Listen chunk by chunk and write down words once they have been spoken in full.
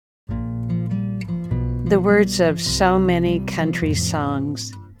The words of so many country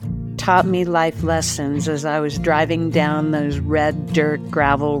songs taught me life lessons as I was driving down those red dirt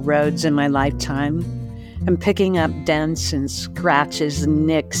gravel roads in my lifetime and picking up dents and scratches and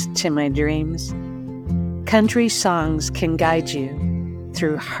nicks to my dreams. Country songs can guide you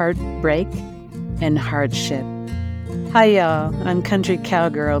through heartbreak and hardship. Hi y'all, I'm country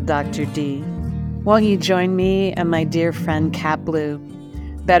cowgirl Dr. D. Won't you join me and my dear friend Cat Blue,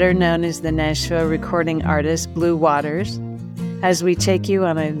 better known as the Nashville recording artist Blue Waters, as we take you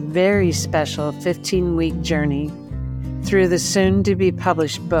on a very special 15-week journey through the soon-to-be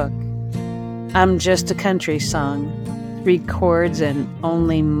published book, I'm Just a Country Song, 3 chords and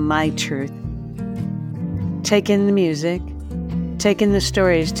only my truth. Take in the music, take in the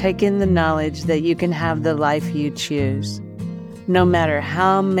stories, take in the knowledge that you can have the life you choose, no matter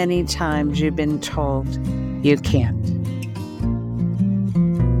how many times you've been told you can't.